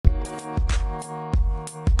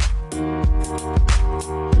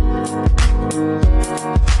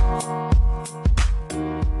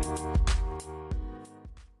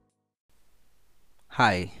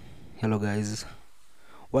Hi, hello guys.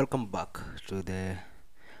 Welcome back to the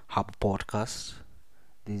Hub podcast.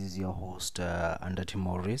 This is your host Andati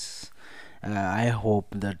Morris. I hope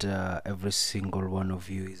that every single one of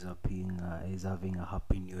you is having a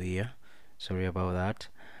happy new year. Sorry about that,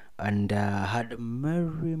 and had a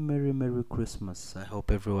merry Christmas. I hope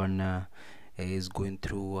everyone is going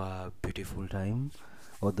through a beautiful time.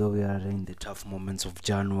 Although we are in the tough moments of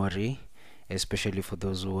January, especially for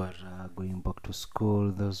those who are going back to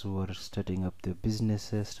school, those who are starting up their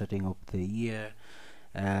businesses, starting up the year.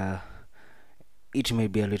 Uh, it may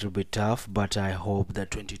be a little bit tough, but I hope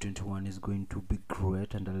that 2021 is going to be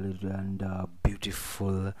great and a little and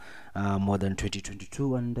beautiful, more than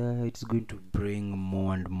 2022, and it's going to bring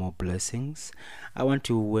more and more blessings. I want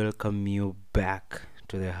to welcome you back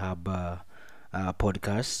to the Hub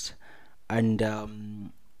podcast,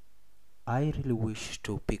 and I really wish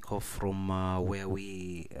to pick off from where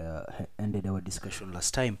we ended our discussion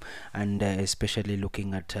last time, and especially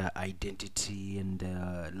looking at identity. And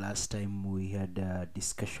last time we had a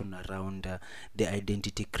discussion around the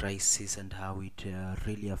identity crisis and how it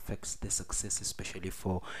really affects the success, especially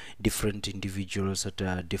for different individuals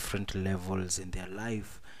at different levels in their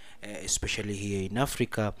life. Especially here in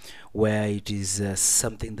Africa, where it is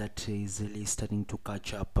something that is really starting to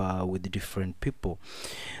catch up with different people.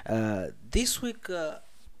 This week,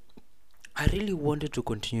 I really wanted to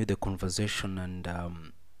continue the conversation and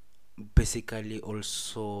basically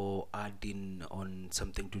also add in on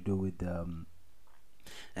something to do with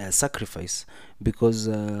sacrifice, because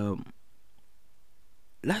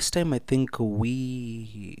last time I think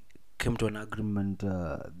we came to an agreement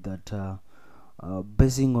that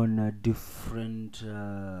basing on different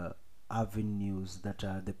avenues that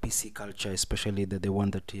the PC culture, especially the one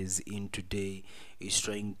that is in today, is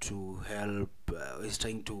trying to help, is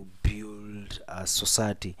trying to build a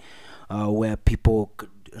society where people could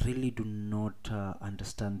really do not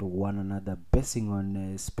understand one another, basing on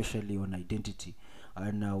especially on identity.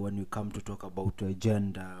 And when you come to talk about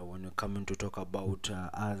gender, when you come in to talk about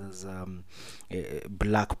us as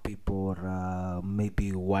black people, or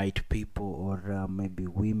maybe white people, or maybe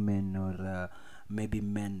women, or maybe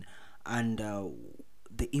men, and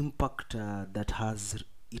the impact that has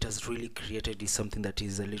it has really created is something that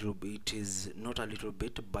is a little bit, is not a little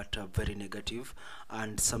bit, but very negative,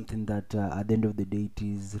 and something that at the end of the day, it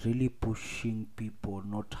is really pushing people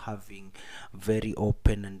not having very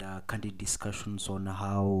open and candid discussions on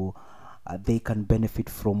how they can benefit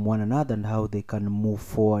from one another and how they can move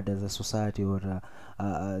forward as a society, or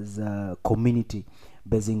as a community,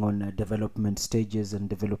 basing on development stages and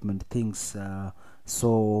development things.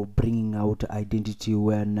 So bringing out identity,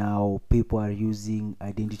 where now people are using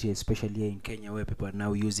identity, especially here in Kenya, where people are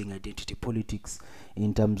now using identity politics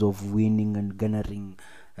in terms of winning and garnering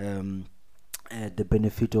the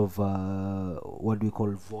benefit of what we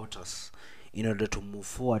call voters, in order to move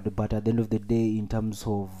forward. But at the end of the day, in terms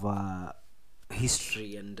of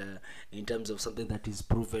history, and in terms of something that is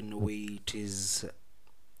proven, it is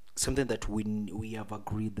something that we have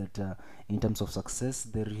agreed that in terms of success,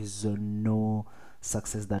 there is no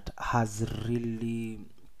success that has really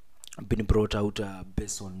been brought out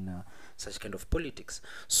based on such kind of politics.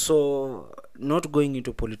 So, not going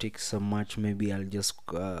into politics so much, maybe I'll just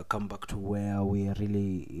come back to where we are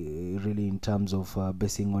really in terms of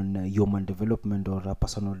basing on human development, or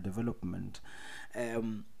personal development.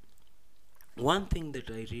 Um, One thing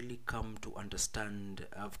that I really I've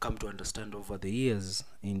come to understand over the years,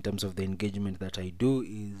 in terms of the engagement that I do,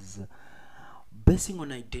 is basing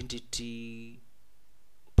on identity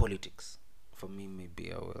politics. For me,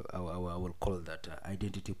 maybe I will call that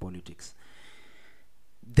identity politics.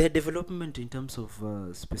 The development in terms of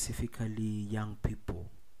specifically young people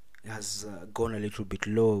has gone a little bit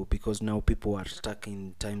low, because now people are stuck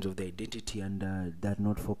in times of the identity, and they're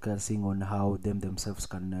not focusing on how themselves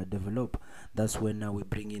can develop. That's when now we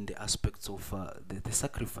bring in the aspects of the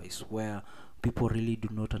sacrifice, where people really do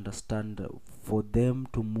not understand for them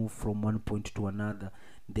to move from one point to another,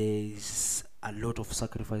 there's a lot of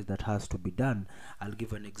sacrifice that has to be done. I'll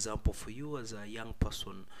give an example. For you as a young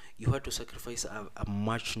person, you had to sacrifice a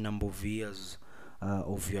much number of years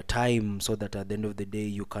of your time, so that at the end of the day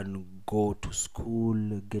you can go to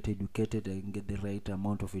school, get educated, and get the right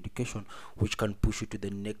amount of education, which can push you to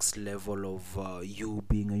the next level of you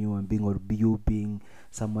being a human being, or you being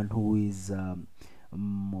someone who is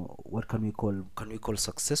what can we call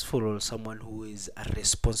successful, or someone who is a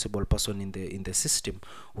responsible person in the system,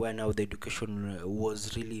 where now the education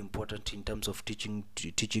was really important in terms of teaching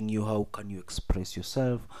you how can you express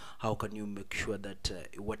yourself, how can you make sure that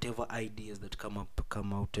whatever ideas that come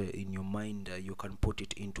out in your mind, you can put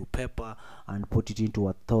it into paper and put it into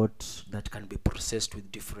a thought that can be processed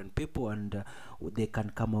with different people, and they can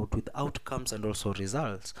come out with outcomes and also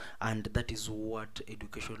results. And that is what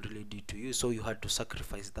education really did to you. So you had to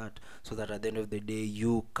sacrifice that, so that at the end of the day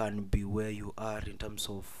you can be where you are in terms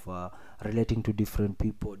of relating to different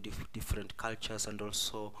people, different cultures, and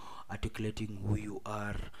also articulating who you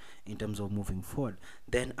are in terms of moving forward.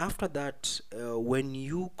 Then after that, when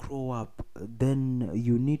you grow up, then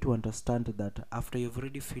you need to understand that after you've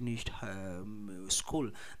already finished school,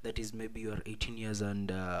 that is maybe you're 18 years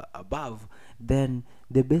and above, then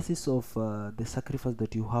the basis of the sacrifice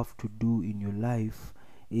that you have to do in your life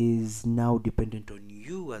is now dependent on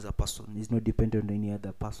you as a person. It's not dependent on any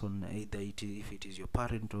other person, either if it is your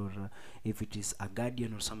parent, or if it is a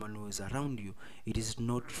guardian or someone who is around you. It is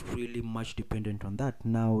not really much dependent on that.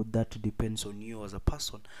 Now that depends on you as a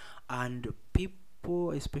person. And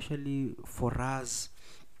people, especially for us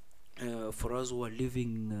who are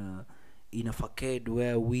living in a facade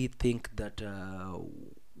where we think that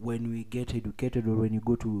when we get educated, or when you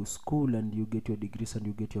go to school and you get your degrees and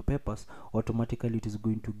you get your papers, automatically it is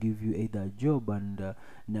going to give you either a job, and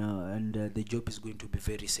the job is going to be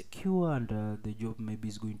very secure, and the job maybe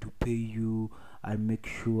is going to pay you and make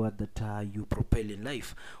sure that you propel in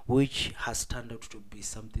life, which has turned out to be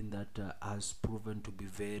something that has proven to be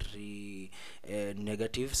very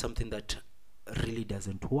negative, something that really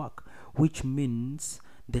doesn't work, which means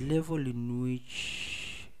the level in which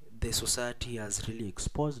the society has really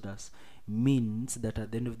exposed us means that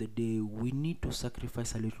at the end of the day we need to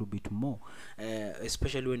sacrifice a little bit more,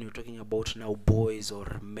 especially when you're talking about now boys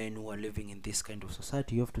or men who are living in this kind of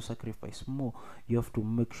society. You have to sacrifice more. You have to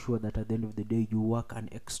make sure that at the end of the day you work an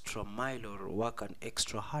extra mile or work an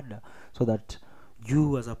extra harder, so that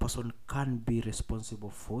you as a person can be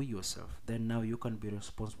responsible for yourself. Then now you can be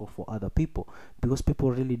responsible for other people, because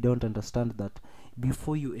people really don't understand that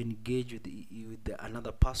before you engage with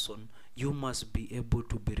another person, you must be able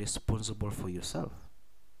to be responsible for yourself,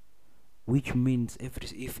 which means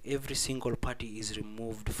if every single party is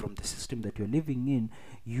removed from the system that you're living in,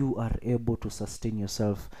 you are able to sustain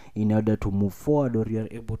yourself in order to move forward, or you are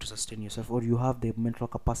able to sustain yourself, or you have the mental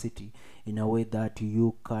capacity in a way that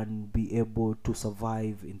you can be able to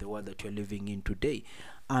survive in the world that you're living in today.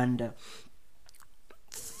 And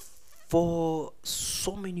for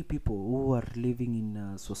so many people who are living in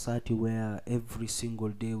a society where every single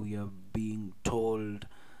day we are being told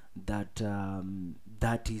that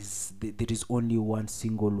there is only one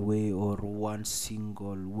single way, or one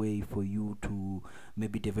single way for you to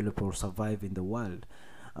maybe develop or survive in the world.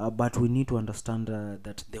 But we need to understand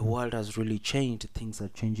that the world has really changed. Things are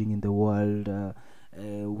changing in the world.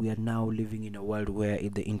 We are now living in a world where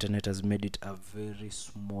the internet has made it a very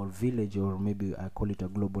small village, or maybe I call it a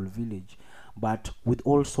global village. But with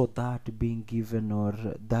also that being given, or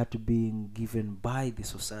that being given by the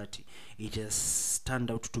society, it has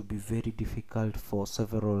turned out to be very difficult for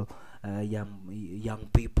several young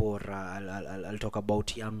people, or I'll talk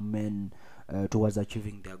about young men, towards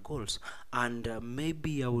achieving their goals. And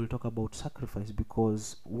maybe I will talk about sacrifice,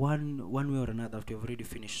 because one way or another, after you've already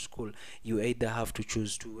finished school, you either have to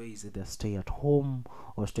choose two ways: either stay at home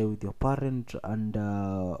or stay with your parent, and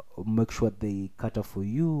make sure they cater for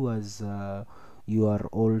you, as you are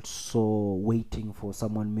also waiting for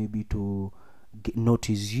someone maybe to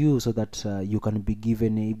notice you, so that you can be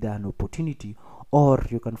given either an opportunity, or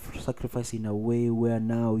you can sacrifice in a way where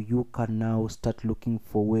now you can now start looking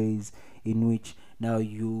for ways in which now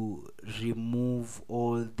you remove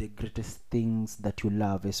all the greatest things that you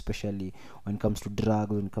love, especially when it comes to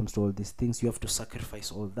drugs, when it comes to all these things. You have to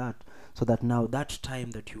sacrifice all that, so that now that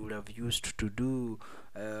time that you would have used to do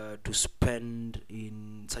to spend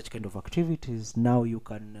in such kind of activities, now you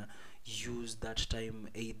can use that time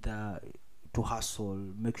either to hustle.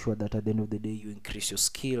 Make sure that at the end of the day you increase your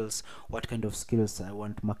skills. What kind of skills? I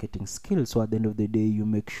want marketing skills. So at the end of the day you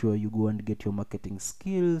make sure you go and get your marketing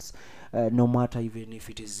skills, no matter even if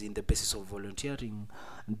it is in the basis of volunteering.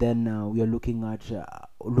 Then we are looking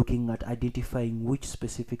at identifying which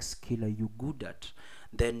specific skill are you good at.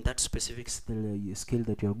 Then that specific skill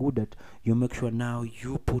that you're good at, you make sure now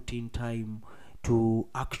you put in time to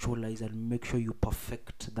actualize and make sure you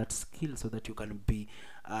perfect that skill, so that you can be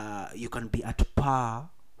at par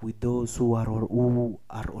with those who are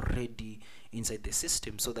already inside the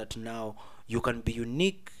system, so that now you can be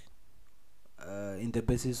unique in the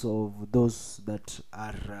basis of those that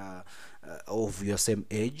are of your same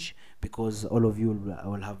age, because all of you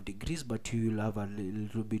will have degrees, but you will have a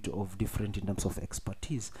little bit of different in terms of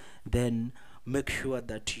expertise. Then make sure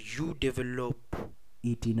that you develop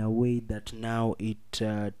it in a way that now it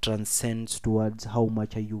transcends towards how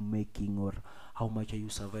much are you making, or how much are you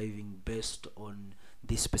surviving based on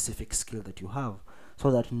this specific skill that you have, so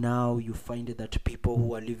that now you find that people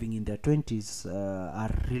who are living in their 20s are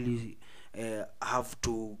really have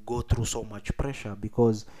to go through so much pressure,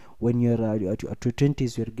 because when you're at your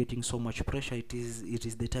 20s, you're getting so much pressure. It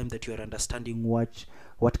is the time that you are understanding what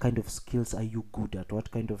kind of skills are you good at,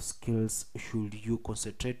 what kind of skills should you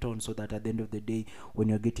concentrate on, so that at the end of the day, when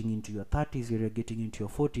you're getting into your 30s, you're getting into your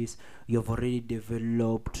 40s, you've already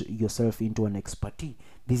developed yourself into an expertise.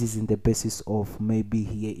 This is in the basis of maybe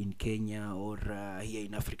here in Kenya, or here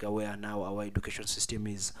in Africa, where now our education system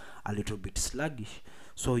is a little bit sluggish.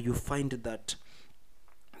 So you find that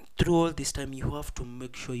through all this time, you have to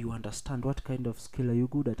make sure you understand what kind of skill are you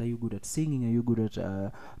good at. Are you good at singing? Are you good at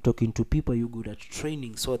talking to people? Are you good at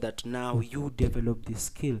training? So that now you develop this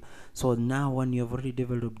skill. So now when you have already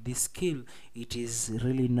developed this skill, it is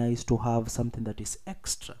really nice to have something that is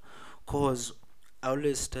extra. Because I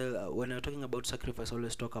always tell, when I'm talking about sacrifice, I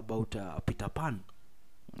always talk about Peter Pan.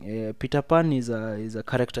 Peter Pan is a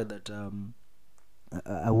character that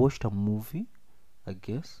I watched a movie, I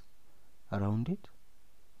guess, around it.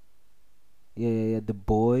 Yeah, the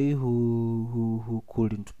boy who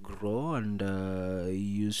couldn't grow, and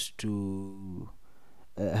used to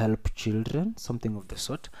help children, something of the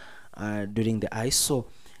sort, during the ice. So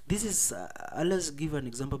this is let's give an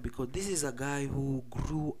example, because this is a guy who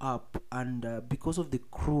grew up, and because of the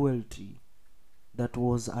cruelty that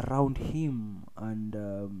was around him, and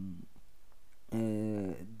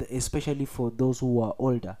especially for those who were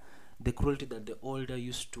older, the cruelty that the older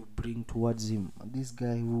used to bring towards him, this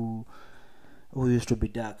guy who used to be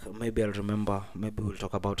dark. Maybe I'll remember. Maybe we'll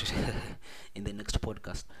talk about it in the next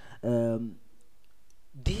podcast. Um,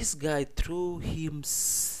 this guy, through him,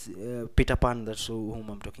 Peter Pan, that's whom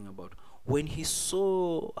I'm talking about. When he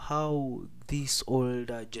saw how this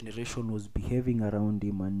older generation was behaving around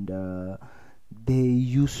him, and they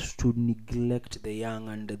used to neglect the young,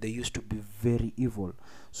 and they used to be very evil,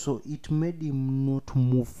 so it made him not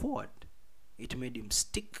move forward. It made him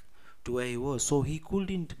stick to where he was, so he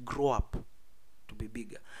couldn't grow up to be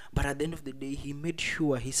bigger. But at the end of the day, he made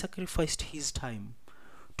sure he sacrificed his time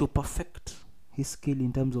to perfect his skill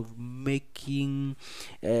in terms of making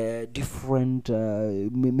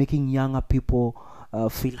making younger people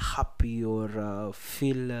feel happy, or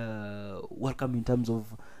feel welcome in terms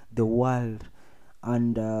of the world,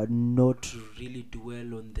 and not really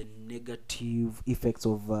dwell on the negative effects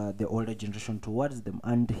of the older generation towards them.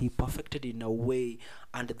 And he perfected in a way,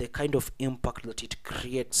 and the kind of impact that it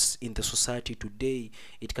creates in the society today,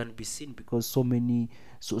 it can be seen, because so many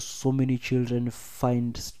children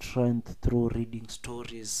find strength through reading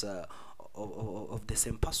stories of the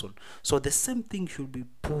same person. So the same thing should be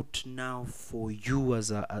put now for you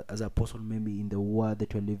as a person, maybe in the world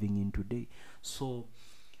that you're living in today. So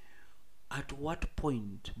at what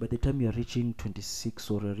point, by the time you're reaching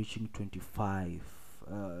 26 or you're reaching 25,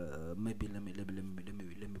 maybe let me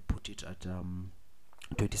put it at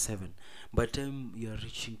 27. By the time you're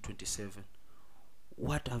reaching 27,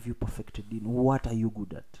 what have you perfected in? What are you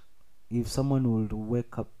good at? If someone will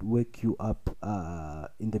wake you up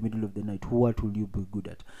in the middle of the night, what will you be good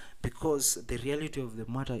at? Because the reality of the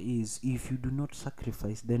matter is, if you do not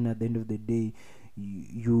sacrifice, then at the end of the day,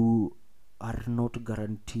 you are not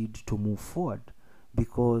guaranteed to move forward.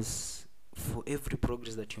 Because for every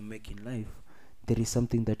progress that you make in life, there is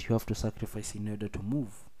something that you have to sacrifice in order to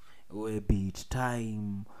move, be it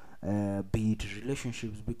time, be it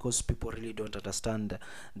relationships, because people really don't understand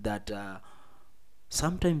that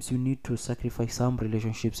sometimes you need to sacrifice some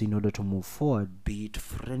relationships in order to move forward, be it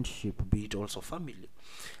friendship, be it also family.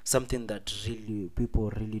 Something that really people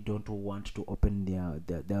really don't want to open their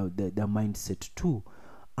mindset to.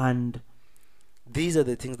 And these are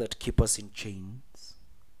the things that keep us in chains.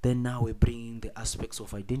 Then now we bring in the aspects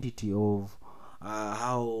of identity, of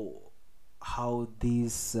how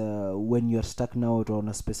these when you're stuck now on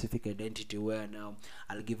a specific identity, where now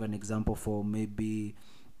I'll give an example for maybe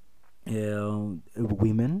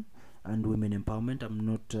women and women empowerment. I'm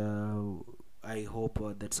not I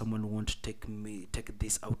hope that someone won't take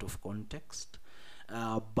this out of context,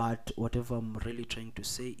 but whatever I'm really trying to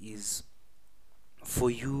say is,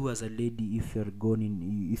 for you as a lady, if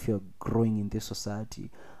you're growing in this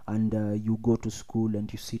society, and you go to school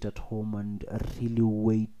and you sit at home and really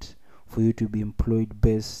wait for you to be employed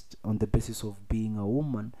based on the basis of being a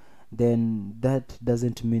woman, then that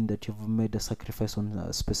doesn't mean that you've made a sacrifice on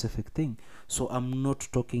a specific thing. So I'm not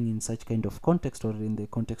talking in such kind of context or in the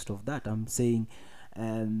context of that. I'm saying,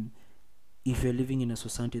 if you're living in a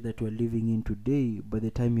society that we're living in today, by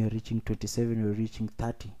the time you're reaching 27 or reaching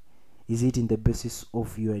 30, is it in the basis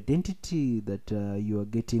of your identity that you are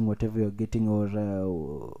getting whatever you're getting,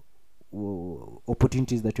 or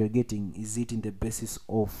opportunities that you're getting? Is it in the basis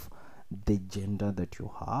of the gender that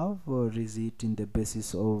you have, or is it in the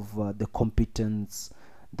basis of the competence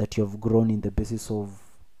that you have grown, in the basis of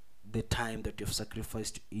the time that you've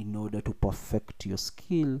sacrificed in order to perfect your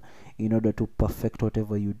skill, in order to perfect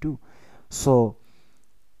whatever you do? So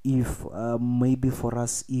if maybe for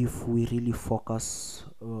us, if we really focus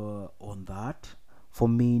on that, for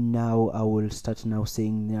me now, I will start now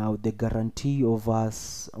saying, now the guarantee of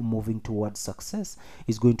us moving towards success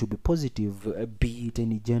is going to be positive, be it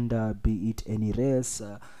any gender, be it any race,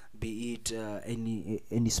 be it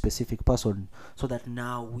any specific person, so that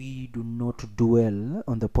now we do not dwell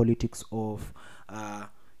on the politics of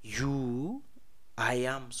you I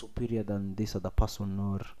am superior than this other person,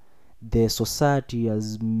 or the society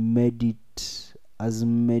has made it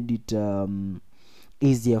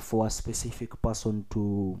easier for a specific person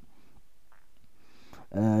to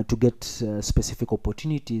get specific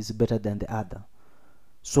opportunities better than the other.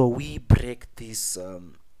 So we break this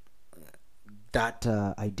that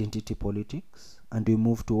identity politics, and we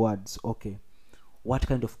move towards, okay, what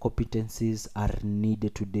kind of competencies are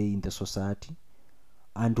needed today in the society,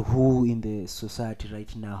 and who in the society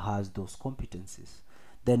right now has those competencies.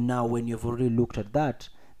 Then now, when you've already looked at that,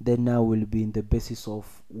 then now will be in the basis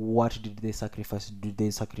of what did they sacrifice. Did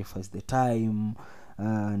they sacrifice the time?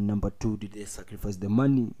 Number two, did they sacrifice the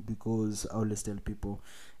money? Because I always tell people,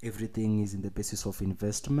 everything is in the basis of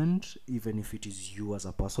investment. Even if it is you as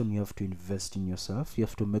a person, you have to invest in yourself. You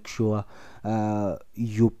have to make sure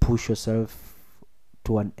you push yourself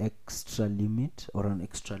to an extra limit or an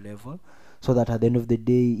extra level, so that at the end of the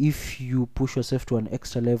day, if you push yourself to an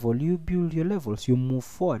extra level, you build your levels, you move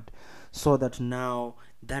forward, so that now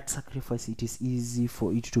that sacrifice, it is easy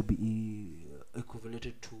for it to be equivalent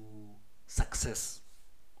to success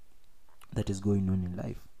that is going on in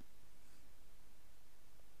life.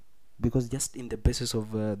 Because just in the basis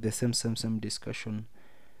of the same discussion,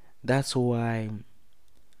 that's why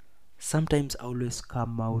sometimes I always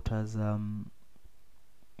come out as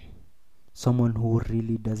someone who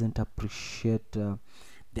really doesn't appreciate the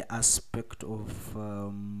aspect of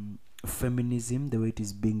feminism, the way it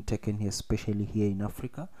is being taken here, especially here in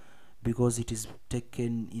Africa, because it is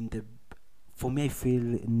taken in the, for me, I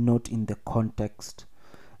feel not in the context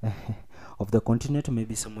of the continent.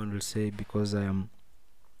 Maybe someone will say because I am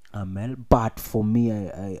a male, but for me,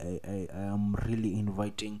 I am really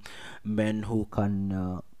inviting men who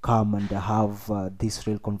can come and have this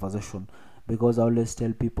real conversation, because I always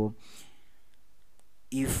tell people,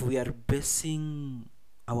 if we are basing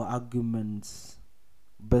our arguments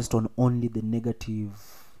based on only the negative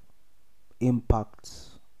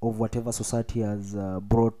impacts of whatever society has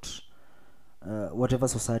brought, whatever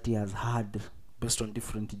society has had based on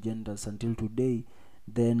different genders until today,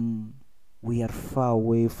 then we are far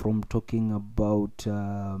away from talking about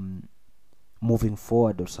moving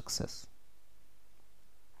forward or success.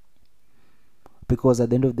 Because at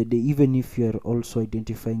the end of the day, even if you're also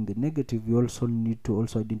identifying the negative, you also need to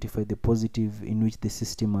also identify the positive in which the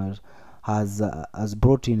system has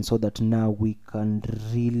brought in, so that now we can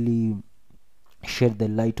really shed the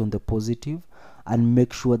light on the positive and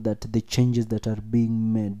make sure that the changes that are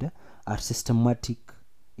being made are systematic,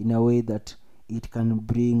 in a way that it can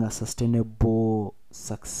bring a sustainable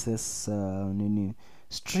success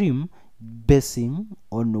stream, basing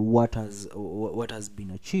on what has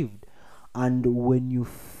been achieved. And when you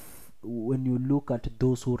look at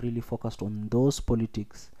those who really focused on those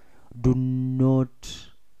politics, do not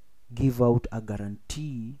give out a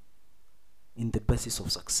guarantee in the basis of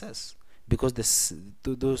success, because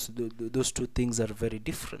those two things are very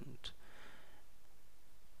different.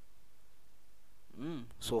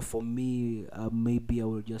 So for me, maybe I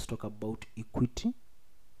will just talk about equity,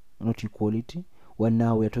 not equality. When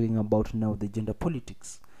now we're talking about now the gender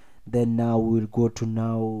politics, then now we'll go to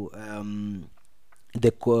now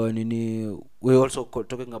we're also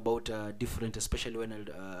talking about different, especially when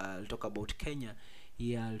I'll talk about Kenya.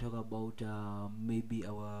 Here I'll talk about maybe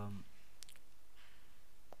our,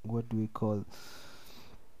 what do we call,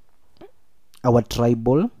 our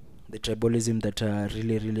the tribalism that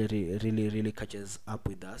really catches up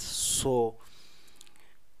with us. So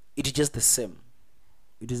it is just the same.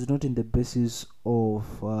 It is not in the basis of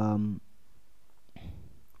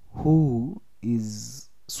who is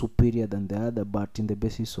superior than the other, but in the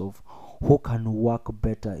basis of who can work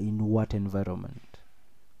better in what environment.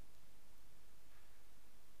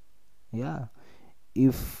 Yeah,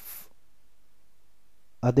 if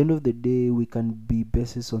at the end of the day we can be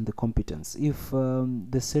basis on the competence. If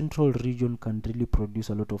the central region can really produce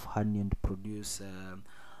a lot of honey and produce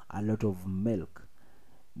a lot of milk,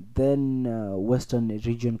 then western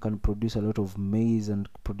region can produce a lot of maize and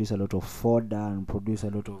produce a lot of fodder and produce a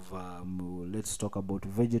lot of let's talk about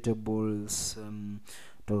vegetables,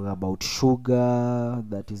 talk about sugar,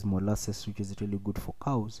 that is molasses, which is really good for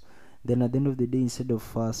cows. Then at the end of the day, instead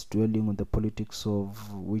of us dwelling on the politics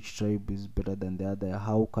of which tribe is better than the other,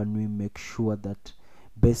 how can we make sure that,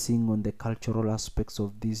 basing on the cultural aspects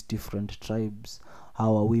of these different tribes,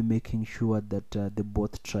 how are we making sure that the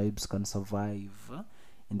both tribes can survive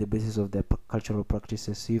in the basis of their cultural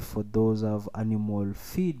practices? If for those have animal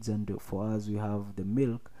feeds and for us we have the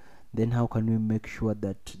milk, then how can we make sure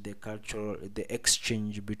that the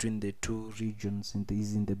exchange between the two regions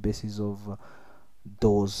is in the basis of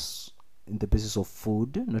those, in the basis of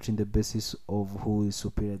food, not in the basis of who is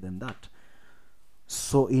superior than that.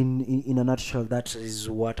 So in a nutshell, that is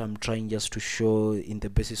what I'm trying just to show in the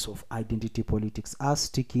basis of identity politics. Us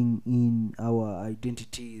sticking in our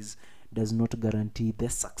identities does not guarantee the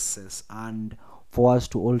success, and for us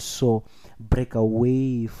to also break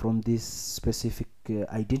away from these specific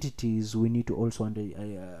identities, we need to also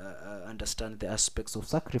understand the aspects of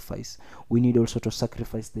sacrifice. We need also to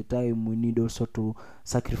sacrifice the time. We need also to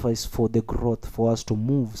sacrifice for the growth, for us to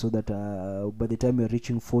move, so that by the time you're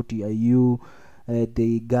reaching 40, are you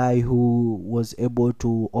the guy who was able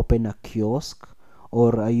to open a kiosk,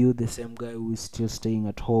 or are you the same guy who is still staying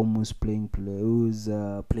at home, who's playing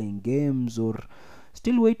games, or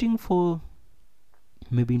still waiting for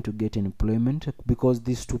maybe to get an employment? Because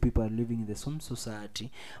these two people are living in the same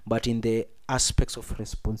society, but in the aspects of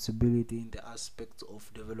responsibility, in the aspects of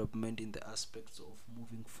development, in the aspects of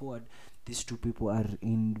moving forward, these two people are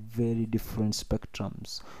in very different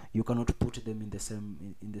spectrums. You cannot put them in the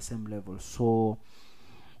same level. So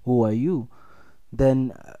who are you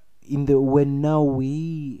then? In the when now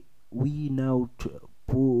we now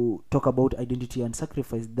talk about identity and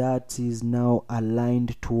sacrifice, that is now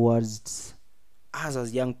aligned towards us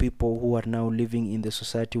as young people who are now living in the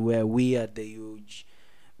society where we are the huge,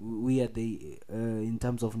 we are the in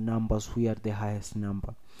terms of numbers, we are the highest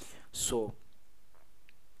number. So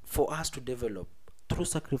for us to develop through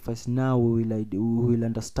sacrifice, now we will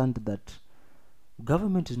understand that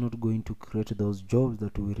government is not going to create those jobs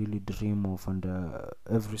that we really dream of, and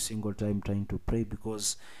every single time trying to pray,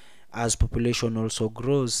 because as population also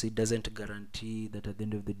grows, it doesn't guarantee that at the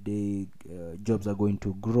end of the day jobs are going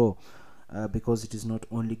to grow. Because it is not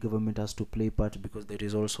only government has to play part, because there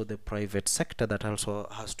is also the private sector that also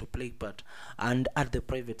has to play part. And at the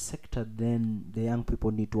private sector, then the young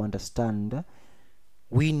people need to understand,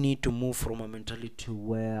 we need to move from a mentality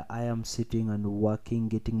where I am sitting and working,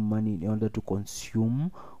 getting money in order to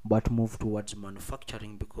consume, but move towards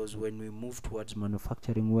manufacturing. Because when we move towards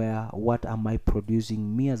manufacturing, where what am I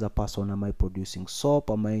producing? Me as a person, am I producing soap?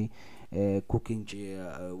 Am I cooking?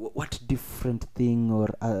 What different thing, or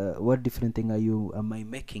what different thing am I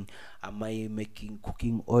making? Am I making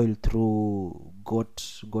cooking oil through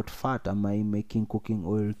goat fat? Am I making cooking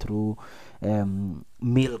oil through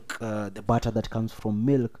milk, the butter that comes from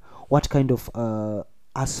milk? What kind of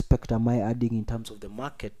aspect am I adding in terms of the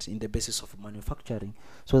market in the basis of manufacturing,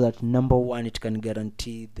 so that number one, it can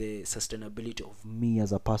guarantee the sustainability of me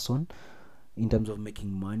as a person in terms of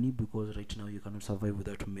making money? Because right now you cannot survive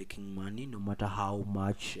without making money, no matter how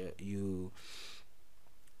much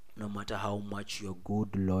no matter how much you're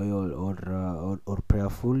good, loyal, or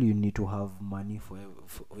prayerful, you need to have money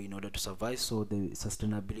in order to survive. So the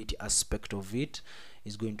sustainability aspect of it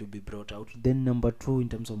is going to be brought out. Then number two, in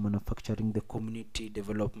terms of manufacturing, the community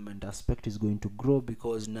development aspect is going to grow,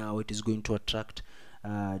 because now it is going to attract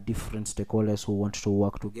different stakeholders who want to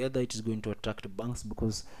work together. It is going to attract banks,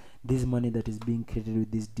 because this money that is being created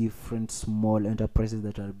with these different small enterprises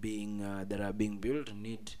that are being built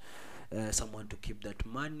need someone to keep that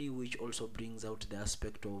money, which also brings out the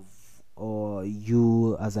aspect of, or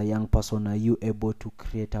you as a young person, are you able to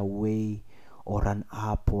create a way or an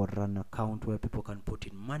app or an account where people can put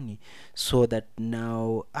in money, so that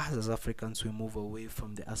now us as Africans, we move away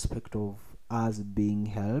from the aspect of us being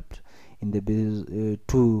helped in the basis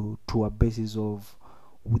to a basis of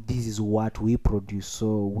this is what we produce.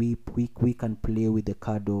 So we can play with the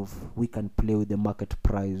card of, we can play with the market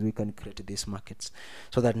price, we can create these markets,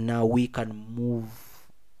 so that now we can move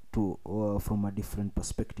to from a different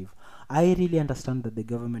perspective. I really understand that the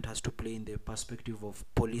government has to play in the perspective of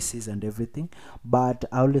policies and everything, but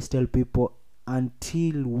I always tell people,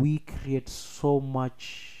 until we create so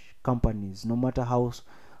much companies, no matter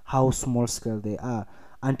how small scale they are,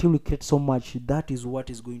 until we create so much, that is what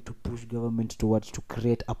is going to push government towards to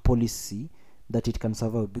create a policy that it can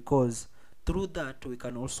survive, because through that we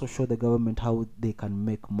can also show the government how they can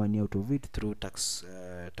make money out of it through tax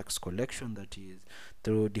collection, that is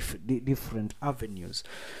through different avenues.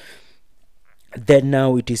 Then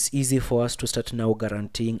now it is easy for us to start now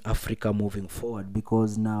guaranteeing Africa moving forward,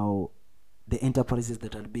 because now the enterprises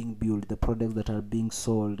that are being built, the products that are being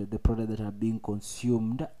sold, the products that are being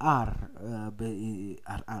consumed are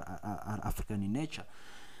African in nature.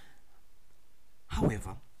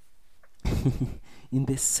 However, in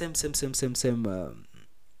the same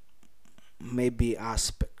maybe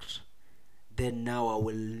aspect, then now I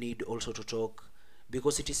will need also to talk,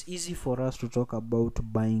 because it is easy for us to talk about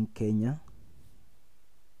buying Kenya,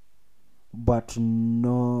 but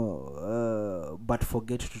but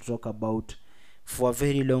forget to talk about, for a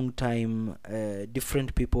very long time,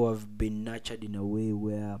 different people have been nurtured in a way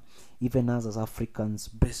where even us as Africans,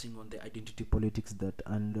 basing on the identity politics that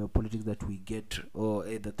and politics that we get, or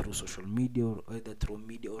either through social media, or either through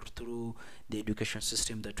media, or through the education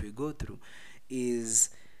system that we go through, is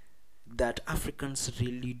that Africans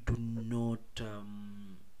really do not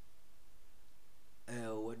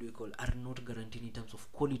what do we call, are not guaranteed in terms of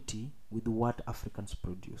quality with what Africans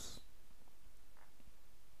produce.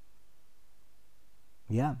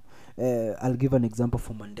 Yeah, I'll give an example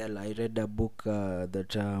for Mandela. I read a book that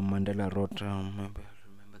Mandela wrote. Maybe I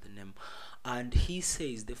remember the name, and he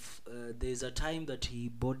says there's a time that he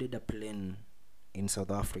boarded a plane in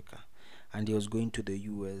South Africa, and he was going to the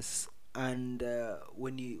U.S. And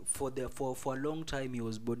when he for a long time he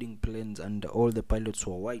was boarding planes, and all the pilots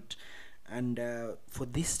were white. And for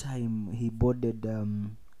this time he boarded the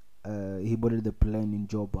plane in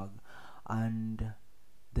Joburg, and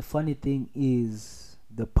the funny thing is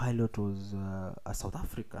the pilot was a South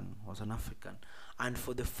African, was an African, and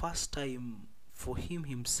for the first time for him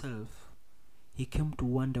himself, he came to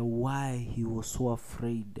wonder why he was so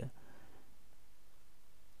afraid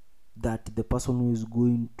that the person who is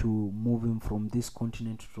going to move him from this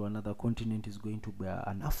continent to another continent is going to be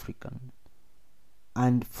an African.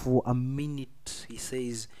 And for a minute, he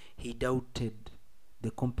says, he doubted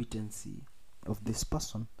the competency of this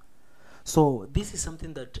person. So this is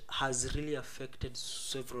something that has really affected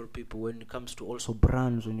several people when it comes to also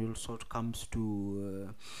brands, when it also comes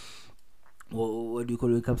to what do you call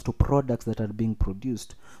it, when it comes to products that are being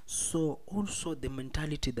produced. So also the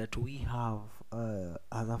mentality that we have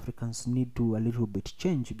as Africans need to a little bit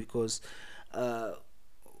change, because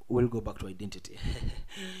we'll go back to identity.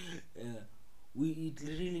 It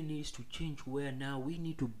really needs to change, where now we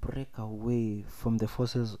need to break away from the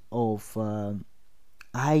forces of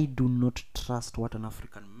I do not trust what an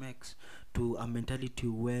African makes, to a mentality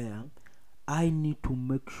where I need to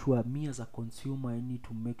make sure, me as a consumer, I need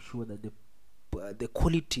to make sure that the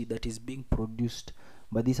quality that is being produced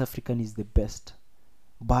by this African is the best,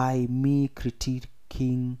 by me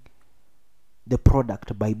critiquing the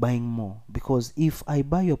product by buying more. Because if I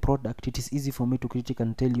buy your product, it is easy for me to critique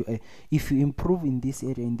and tell you, if you improve in this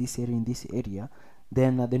area, in this area, in this area,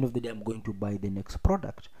 then at the end of the day I'm going to buy the next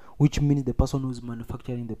product, which means the person who's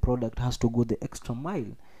manufacturing the product has to go the extra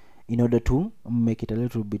mile in order to make it a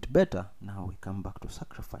little bit better. Now we come back to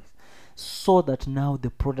sacrifice, so that now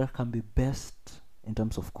the product can be best in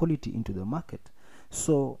terms of quality into the market.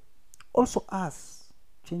 So also us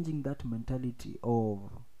changing that mentality of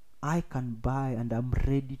I can buy and I'm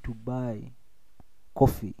ready to buy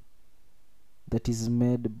coffee that is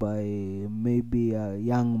made by maybe a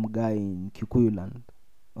young guy in Kikuyu land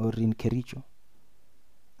or in Kericho.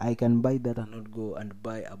 I can buy that and not go and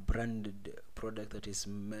buy a branded product that is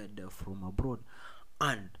made from abroad,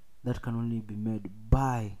 and that can only be made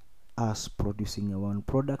by us producing our own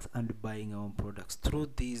products and buying our own products.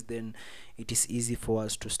 Through this, then it is easy for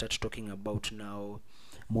us to start talking about now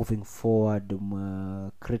moving forward,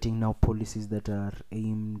 creating now policies that are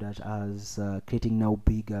aimed at us creating now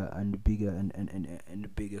bigger and bigger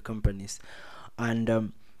and bigger companies.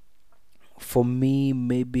 And for me,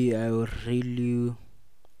 maybe I will really,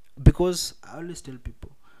 because I always tell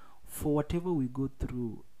people, for whatever we go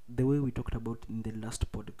through, the way we talked about in the last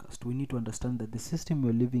podcast, we need to understand that the system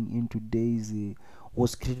we're living in today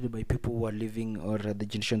was created by people who are living, or the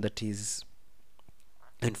generation that is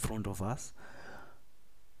in front of us,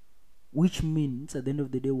 which means at the end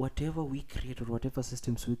of the day, whatever we create or whatever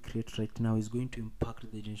systems we create right now is going to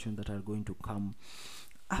impact the generation that are going to come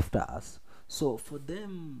after us. So for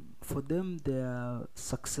them, their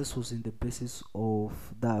success was in the basis of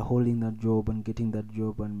that holding that job and getting that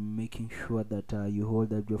job and making sure that you hold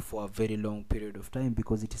that job for a very long period of time,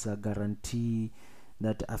 because it is a guarantee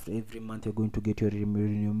that after every month you're going to get your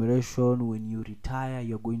remuneration. When you retire,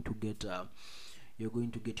 you're going to get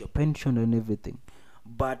your pension and everything.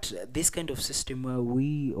 But this kind of system where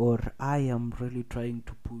we or I am really trying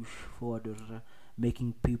to push forward, or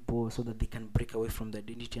making people so that they can break away from the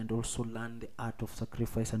identity and also learn the art of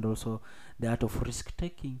sacrifice and also the art of risk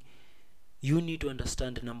taking. You need to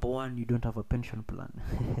understand, number one, you don't have a pension plan.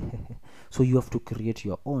 So you have to create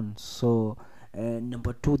your own. So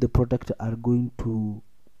number two, the product are going to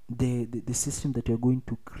the system that you're going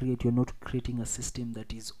to create, you're not creating a system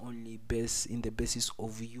that is only based in the basis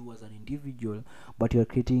of you as an individual, but you're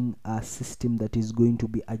creating a system that is going to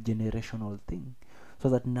be a generational thing, so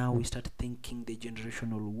that now we start thinking the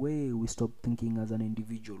generational way, we stop thinking as an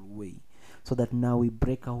individual way, so that now we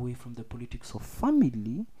break away from the politics of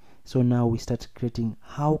family. So now we start creating,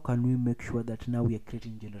 how can we make sure that now we are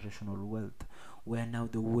creating generational wealth, where now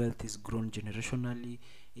the wealth is grown generationally,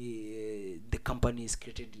 the company is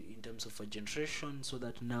created in terms of a generation, so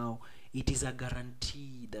that now it is a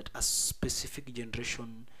guarantee that a specific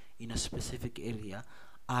generation in a specific area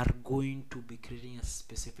are going to be creating a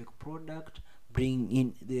specific product, bring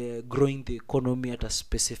in the growing the economy at a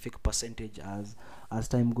specific percentage as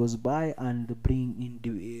time goes by, and bring in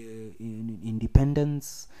the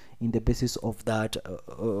independence in the basis of that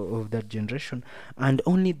generation. And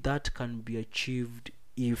only that can be achieved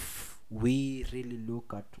if we really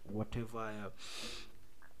look at whatever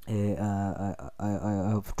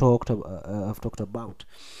I've talked about.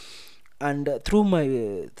 And through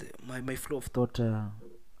my flow of thought,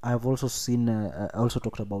 I've also seen I also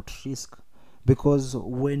talked about risk, because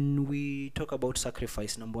when we talk about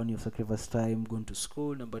sacrifice, number one, you've sacrificed time going to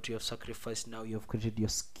school. Number two, you have sacrificed, now you have created your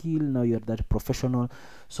skill, now you're that professional.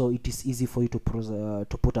 So it is easy for you to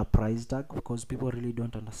put a price tag, because people really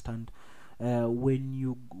don't understand. When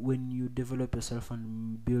you develop yourself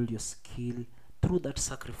and build your skill through that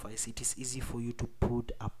sacrifice, it is easy for you to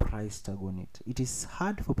put a price tag on it. It is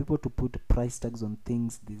hard for people to put price tags on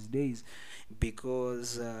things these days,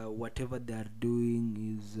 because whatever they are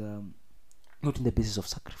doing is not in the basis of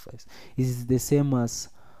sacrifice. It is the same as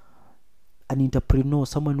an entrepreneur,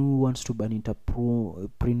 someone who wants to be an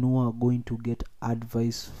entrepreneur, going to get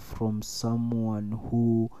advice from someone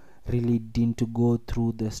who really didn't go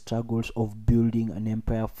through the struggles of building an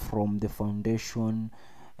empire from the foundation,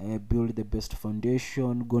 build the best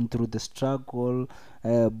foundation, gone through the struggle,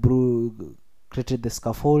 created the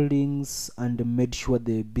scaffoldings, and made sure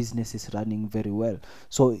the business is running very well.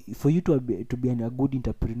 So for you to be a good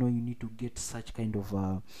entrepreneur, you need to get such kind of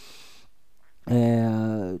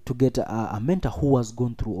to get a mentor who has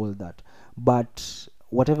gone through all that. But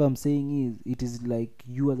whatever I'm saying is, it is like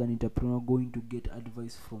you as an entrepreneur going to get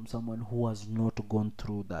advice from someone who has not gone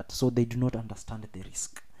through that, so they do not understand the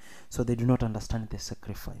risk, so they do not understand the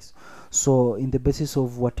sacrifice. So in the basis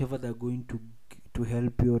of whatever they're going to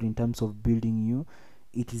help you, or in terms of building you,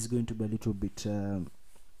 it is going to be a little bit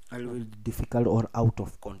difficult or out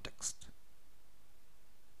of context.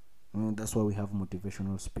 That's why we have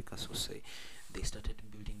motivational speakers who say they started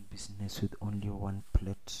building business with only one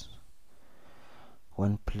plate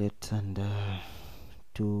and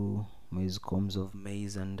two maize combs of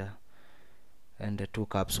maize, and 2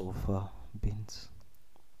 cups of beans.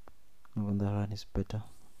 Even the run is better.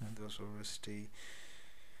 And those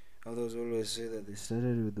always say that they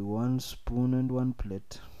started with 1 spoon and 1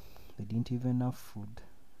 plate. They didn't even have food.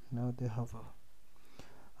 Now they have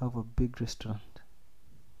a big restaurant.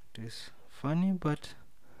 It is funny, but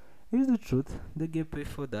it is the truth. They get paid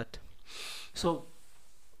for that. So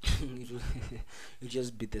it'll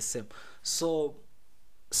just be the same. So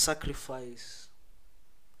sacrifice.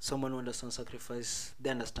 Someone who understands sacrifice, they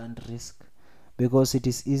understand risk, because it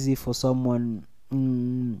is easy for someone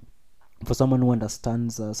who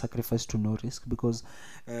understands sacrifice to know risk, because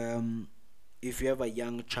if you have a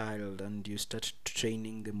young child and you start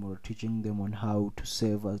training them or teaching them on how to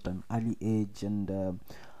save at an early age, and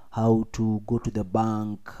how to go to the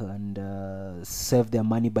bank and save their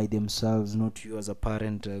money by themselves, not you as a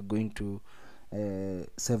parent going to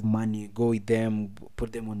save money, go with them,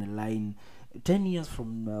 put them on a line. 10 years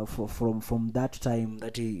from that time,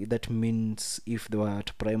 that means if they were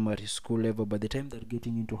at primary school level, by the time they're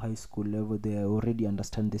getting into high school level, they already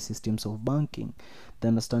understand the systems of banking, they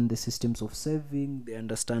understand the systems of saving, they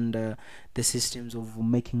understand the systems of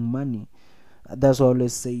making money. That's why I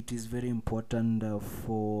always say it is very important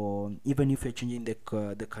for, even if you're changing the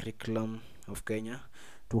curriculum of Kenya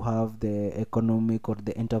to have the economic or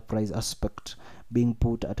the enterprise aspect being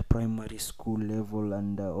put at primary school level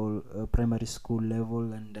and all primary school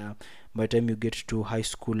level, and by the time you get to high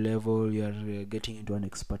school level, you are getting into an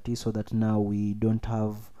expertise, so that now we don't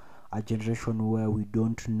have a generation where we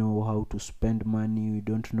don't know how to spend money, we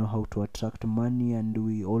don't know how to attract money, and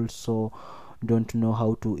we also don't know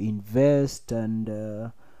how to invest.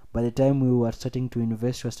 And by the time we were starting to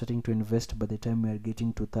invest, by the time we are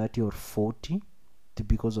getting to 30 or 40,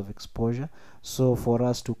 because of exposure. So for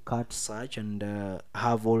us to cut such and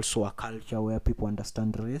have also a culture where people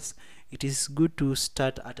understand risk, it is good to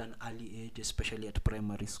start at an early age, especially at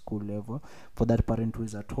primary school level. For that parent who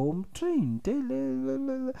is at home, train,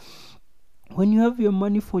 when you have your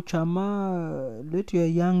money for chama, let your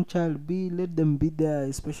young child be, let them be there,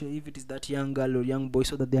 especially if it is that young girl or young boy,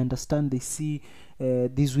 so that they understand, they see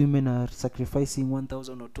these women are sacrificing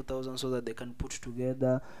 1,000 or 2,000 so that they can put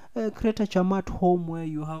together. Create a chama at home where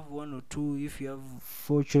you have one or two, if you have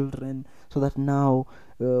 4 children, so that now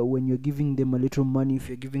when you're giving them a little money, if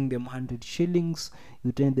you're giving them 100 shillings,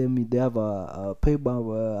 you tell them they have a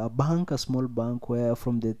bank, a small bank, where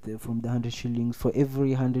from the 100 shillings, for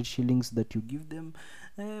every 100 shillings that you give them,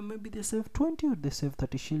 maybe they save 20 or they save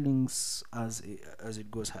 30 shillings as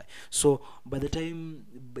it goes high. So by the time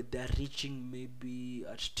they're reaching maybe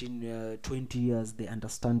at 20 years, they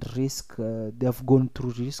understand risk, they have gone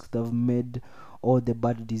through risk, they've made all the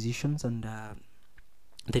bad decisions, and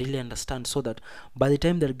they really understand, so that by the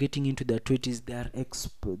time they're getting into their 20s,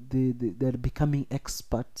 they're becoming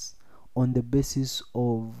experts on the basis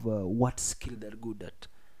of what skill they're good at,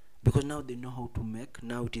 because now they know how to make.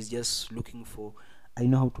 Now it is just looking for, I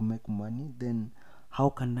know how to make money, then how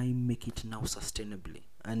can I make it now sustainably?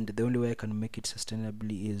 And the only way I can make it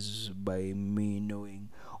sustainably is by me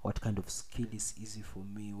knowing what kind of skill is easy for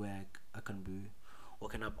me, where I can be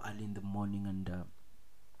waking up early in the morning, and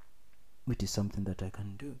which is something that I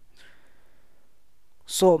can do.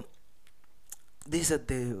 So these are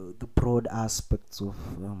the broad aspects of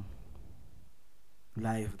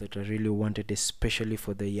life that I really wanted, especially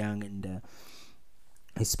for the young, and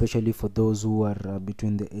especially for those who are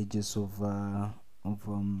between the ages of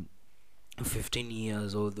 15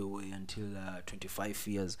 years all the way until 25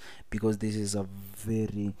 years, because this is a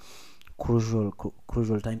very crucial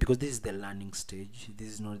time, because this is the learning stage. This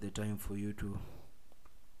is not the time for you to,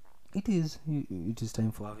 it is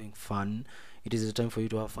time for having fun. It is the time for you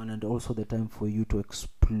to have fun, and also the time for you to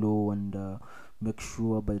explore, and make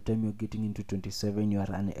sure by the time you're getting into 27, you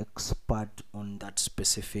are an expert on that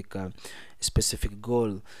specific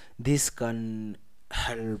goal. This can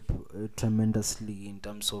help tremendously in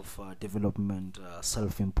terms of development,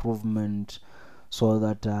 self-improvement, so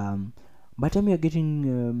that by the time you're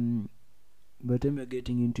getting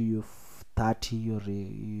into your 30 or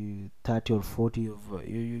 30 or 40,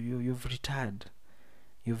 you've retired,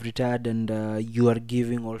 and you are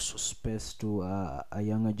giving also space to a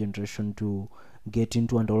younger generation to get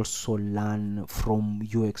into and also learn from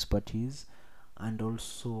your expertise, and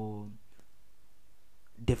also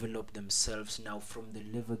develop themselves now from the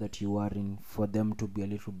level that you are in, for them to be a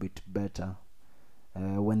little bit better.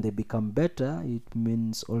 When they become better, it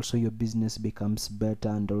means also your business becomes better,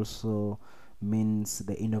 and also means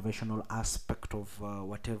the innovational aspect of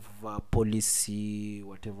whatever policy,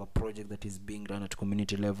 whatever project that is being run at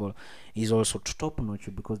community level is also top notch,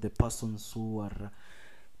 because the persons who are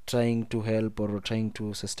trying to help or trying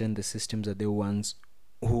to sustain the systems are the ones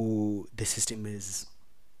who the system is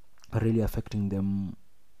really affecting them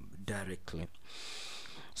directly.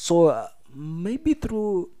 So maybe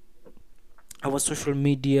through our social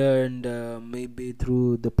media, and maybe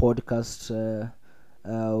through the podcast,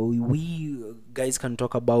 we guys can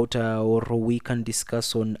talk about, or we can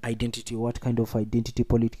discuss on identity. What kind of identity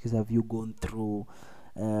politics have you gone through?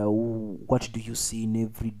 What do you see in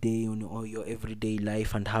every day, on all your everyday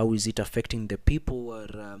life, and how is it affecting the people who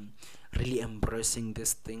are really embracing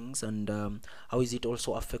these things, and how is it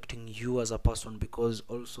also affecting you as a person? Because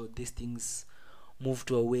also these things move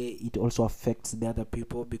to a way it also affects the other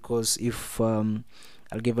people, because if I'll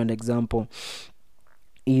give an example.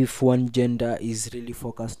 If one gender is really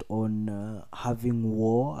focused on having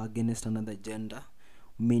war against another gender,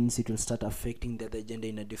 means it will start affecting the other gender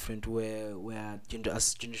in a different way, where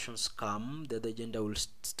as generations come, the other gender will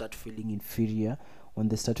start feeling inferior. When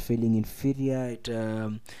they start feeling inferior,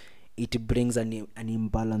 it brings an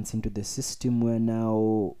imbalance into the system, where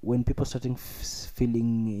now when people starting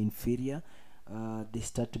feeling inferior, they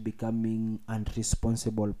start becoming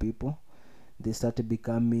unresponsible people. They started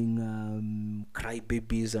becoming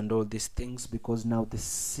crybabies and all these things, because now the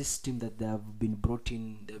system that they've been brought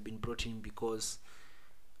in because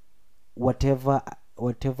whatever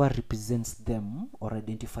whatever represents them or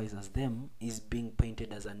identifies as them is being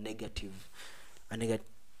painted as a negative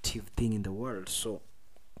thing in the world. So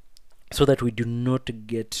that we do not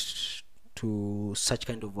get to such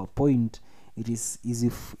kind of a point, it is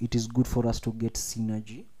it is good for us to get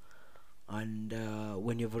synergy. And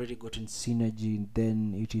when you've already gotten synergy,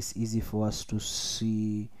 then it is easy for us to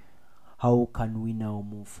see how can we now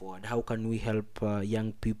move forward, how can we help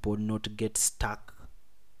young people not get stuck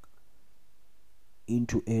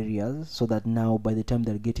into areas, so that now by the time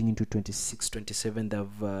they're getting into 26, 27,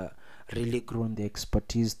 they've really grown their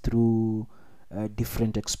expertise through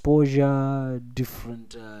different exposure,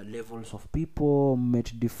 different levels of people,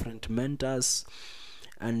 met different mentors,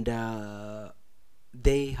 and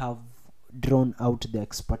they have drawn out their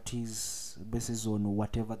expertise basis on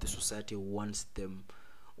whatever the society wants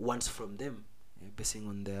from them, basing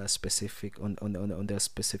on their specific on their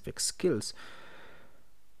specific skills,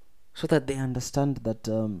 so that they understand that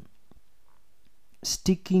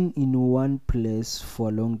sticking in one place for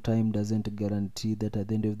a long time doesn't guarantee that at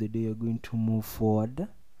the end of the day you're going to move forward.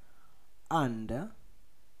 And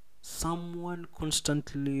someone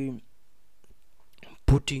constantly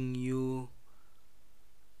putting you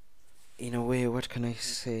in a way, what can I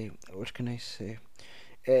say, I'll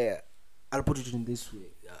put it in this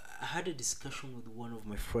way. I had a discussion with one of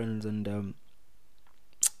my friends, and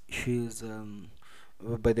she's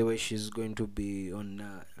by the way, she's going to be on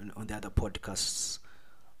the other podcasts.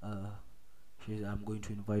 I'm going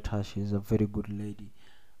to invite her. She's a very good lady,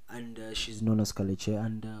 and she's known as Kaleche.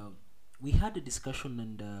 And we had a discussion,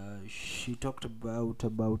 and she talked about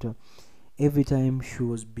every time she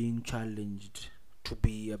was being challenged to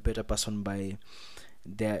be a better person by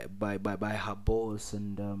her boss,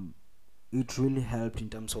 and it really helped in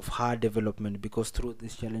terms of her development, because through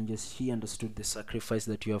these challenges she understood the sacrifice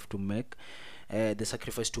that you have to make, the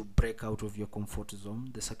sacrifice to break out of your comfort zone,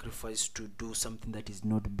 the sacrifice to do something that is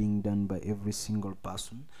not being done by every single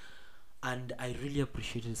person. And I really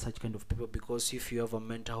appreciated such kind of people, because if you have a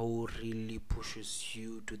mentor who really pushes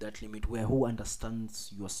you to that limit, who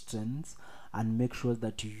understands your strengths and make sure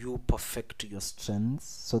that you perfect your strengths,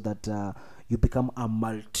 so that you become a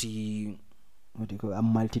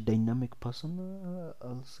multi-dynamic person,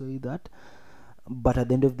 I'll say that. But at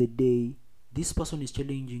the end of the day, this person is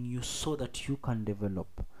challenging you so that you can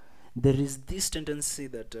develop. There is this tendency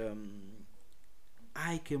that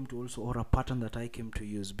I came to also, or a pattern that I came to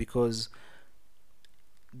use, because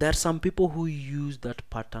there are some people who use that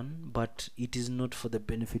pattern, but it is not for the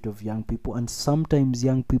benefit of young people, and sometimes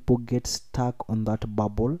young people get stuck on that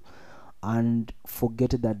bubble and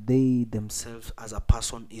forget that they themselves as a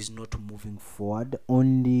person is not moving forward,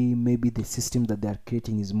 only maybe the system that they are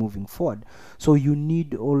creating is moving forward. So you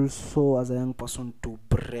need also, as a young person, to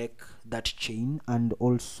break that chain and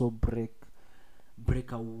also break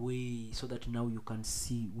away, so that now you can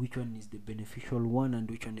see which one is the beneficial one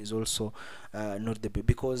and which one is also not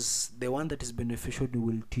because the one that is beneficial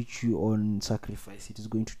will teach you on sacrifice. It is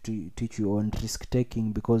going to teach you on risk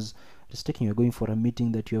taking, because risk taking, you're going for a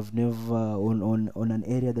meeting that you have never on an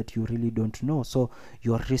area that you really don't know, so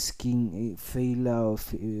you are risking failure or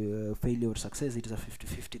success. It is a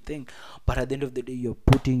 50-50 thing, but at the end of the day you're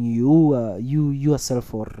putting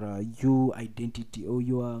yourself, or you identity, or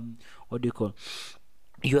your what do you call,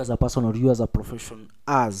 you as a person or you as a profession,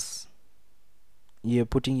 as you're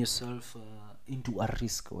putting yourself into a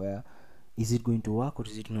risk where is it going to work or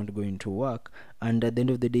is it not going to work. And at the end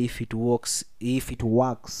of the day, if it works, it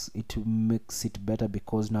makes it better,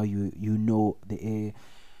 because now you know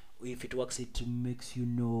if it works, it makes you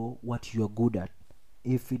know what you're good at.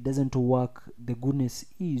 If it doesn't work, the goodness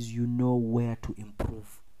is you know where to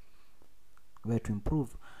improve.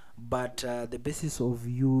 But the basis of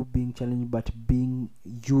you being challenged, but being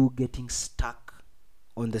you getting stuck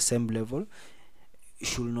on the same level,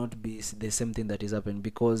 should not be the same thing that is happening,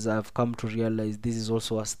 because I've come to realize this is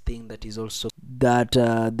also a thing that is also that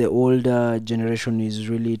the older generation is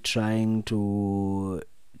really trying to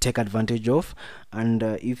take advantage of. And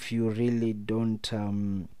if you really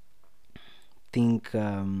don't think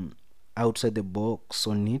outside the box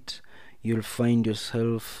on it, you'll find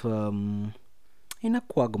yourself in a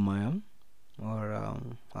quagmire, or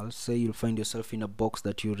I'll say you'll find yourself in a box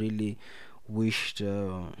that you really wished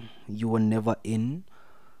you were never in.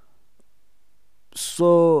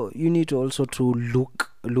 So you need also to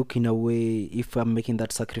look in a way, if I'm making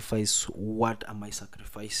that sacrifice, what am I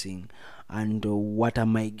sacrificing, and what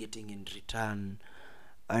am I getting in return?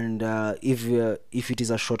 and if it is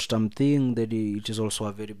a short-term thing, then it is also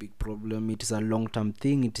a very big problem. It is a long-term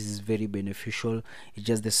thing, it is very beneficial. It's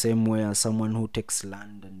just the same way as someone who takes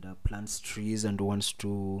land and plants trees and wants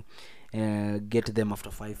to get them after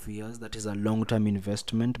 5 years. That is a long-term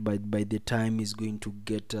investment, but by the time he's going to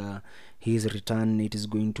get his return, it is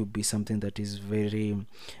going to be something that is very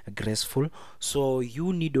graceful. So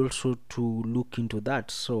you need also to look into that.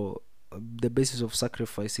 So the basis of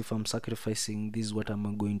sacrifice, if I'm sacrificing this, what am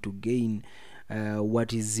I going to gain?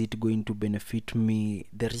 What is it going to benefit me?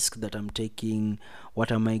 The risk that I'm taking,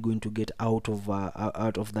 what am I going to get out of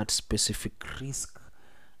that specific risk?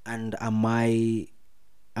 And am I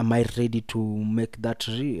ready to make that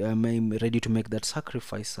am I ready to make that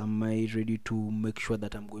sacrifice? Am I ready to make sure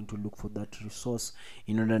that I'm going to look for that resource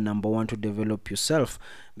in order, number one, to develop yourself?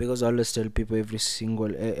 Because I always tell people,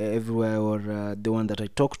 everywhere, or the one that I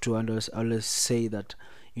talk to, and I always say that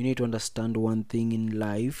you need to understand one thing in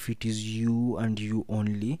life: it is you and you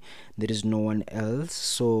only. There is no one else.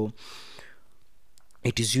 So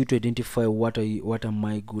it is you to identify what am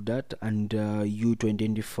I good at, and you to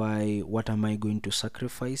identify what am I going to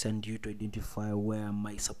sacrifice, and you to identify where am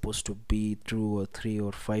I supposed to be 2 or 3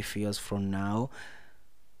 or 5 years from now.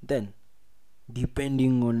 Then,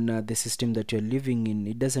 depending on the system that you're living in,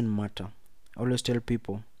 it doesn't matter. I always tell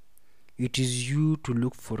people, it is you to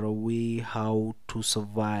look for a way how to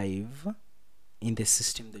survive in the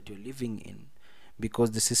system that you're living in, because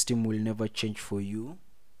the system will never change for you.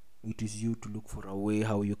 It is you to look for a way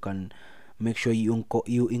how you can make sure you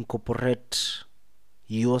incorporate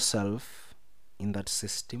yourself in that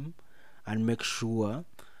system, and make sure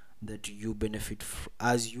that you benefit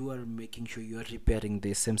as you are making sure you are repairing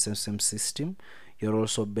the same system. You're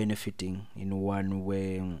also benefiting in one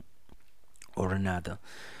way or another.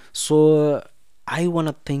 So I want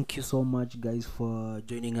to thank you so much, guys, for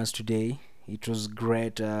joining us today. It was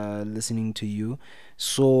great listening to you.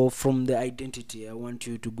 So from the identity, I want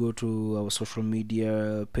you to go to our social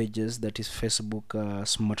media pages. That is Facebook,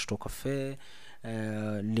 Smart Talk Cafe,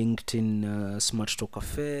 LinkedIn, Smart Talk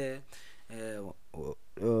Cafe,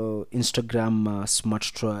 Instagram,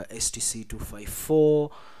 STC254.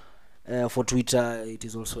 For Twitter, it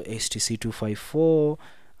is also STC254.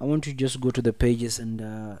 I want to just go to the pages and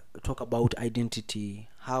talk about identity.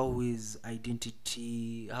 How has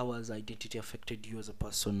identity affected you as a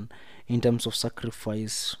person in terms of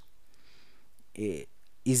sacrifice?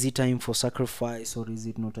 Is it time for sacrifice, or is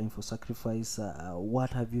it not time for sacrifice?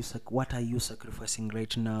 What are you sacrificing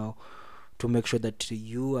right now to make sure that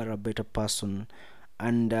you are a better person?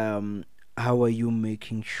 And how are you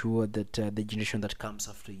making sure that the generation that comes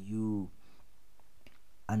after you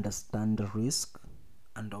understand the risk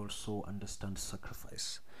and also understand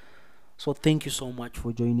sacrifice? So thank you so much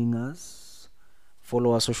for joining us.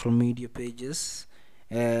 Follow our social media pages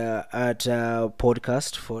at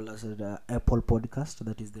podcast. Follow us at Apple Podcast,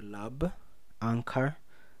 that is the Lab, Anchor,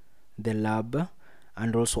 the Lab,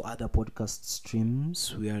 and also other podcast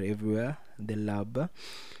streams. We are everywhere, the Lab.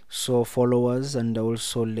 So follow us, and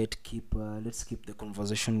also let's keep the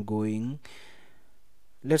conversation going.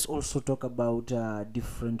 Let's also talk about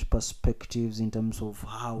different perspectives in terms of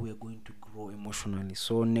how we are going to grow emotionally.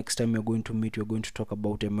 So next time we're going to meet, we're going to talk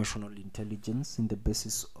about emotional intelligence in the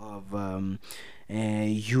basis of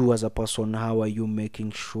you as a person. How are you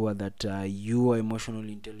making sure that your emotional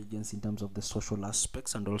intelligence in terms of the social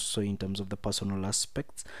aspects and also in terms of the personal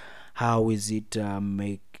aspects, how is it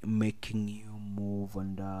making you move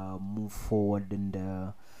and move forward, and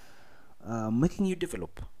making you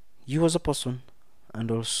develop you as a person and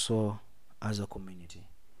also as a community.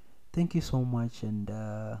 Thank you so much, and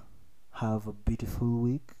have a beautiful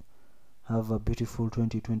week. Have a beautiful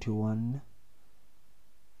 2021.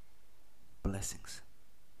 Blessings.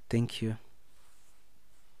 Thank you.